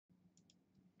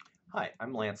Hi,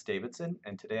 I'm Lance Davidson,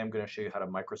 and today I'm going to show you how to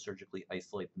microsurgically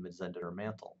isolate the mesendoderm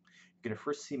mantle. You're going to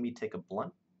first see me take a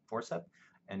blunt forceps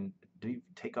and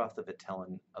take off the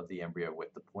vitelline of the embryo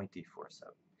with the pointy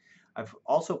forceps. I've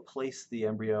also placed the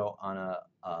embryo on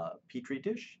a petri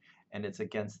dish, and it's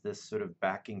against this sort of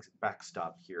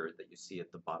backstop here that you see at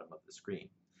the bottom of the screen.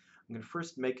 I'm going to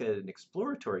first make an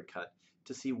exploratory cut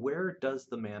to see where is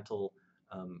the mantle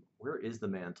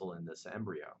in this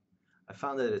embryo. I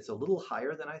found that it's a little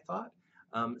higher than I thought,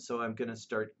 so I'm going to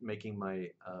start making my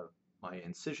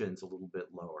incisions a little bit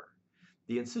lower.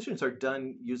 The incisions are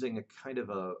done using a kind of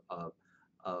a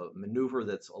maneuver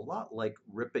that's a lot like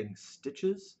ripping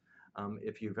stitches,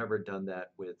 if you've ever done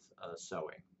that with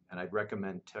sewing. And I'd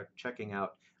recommend checking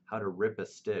out how to rip a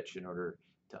stitch in order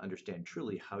to understand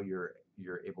truly how you're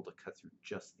able to cut through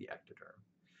just the ectoderm.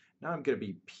 Now I'm going to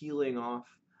be peeling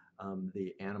off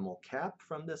the animal cap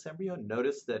from this embryo.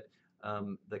 Notice that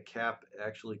the cap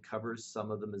actually covers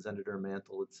some of the mesendoderm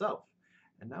mantle itself.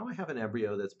 And now I have an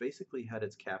embryo that's basically had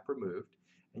its cap removed,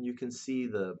 and you can see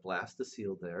the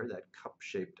blastocele there, that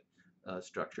cup-shaped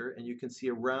structure, and you can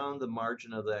see around the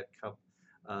margin of that cup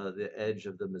the edge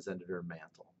of the mesendoderm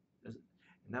mantle.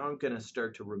 Now I'm going to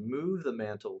start to remove the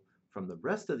mantle from the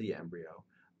rest of the embryo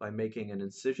by making an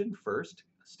incision first,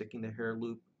 sticking the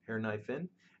hair knife in,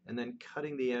 and then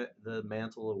cutting the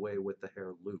mantle away with the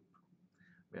hair loop.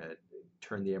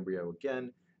 Turn the embryo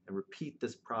again and repeat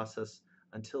this process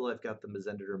until I've got the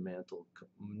mesendoderm mantle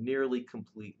nearly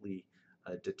completely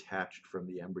detached from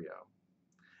the embryo.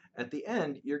 At the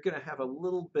end, you're going to have a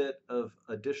little bit of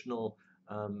additional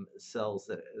cells,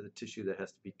 tissue that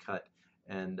has to be cut,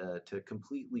 and to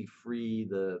completely free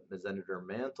the mesendoderm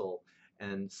mantle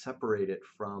and separate it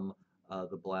from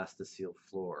the blastocele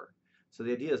floor. So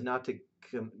the idea is not to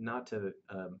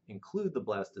include the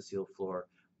blastocele floor,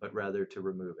 but rather to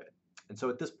remove it. And so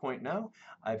at this point now,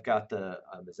 I've got the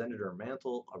mesendoderm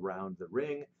mantle around the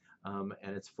ring, and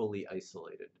it's fully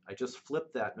isolated. I just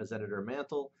flip that mesendoderm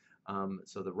mantle,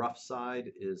 so the rough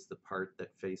side is the part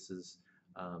that faces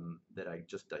that I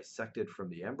just dissected from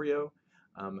the embryo,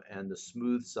 and the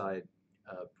smooth side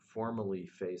formally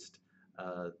faced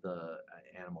the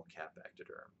animal cap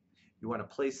ectoderm. You want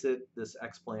to place this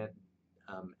explant,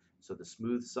 so the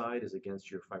smooth side is against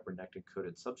your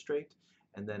fibronectin-coated substrate,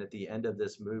 and then at the end of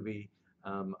this movie,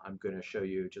 I'm going to show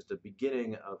you just a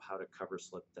beginning of how to cover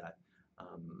slip that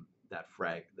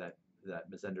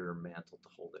mesendoderm mantle to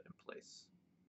hold it in place.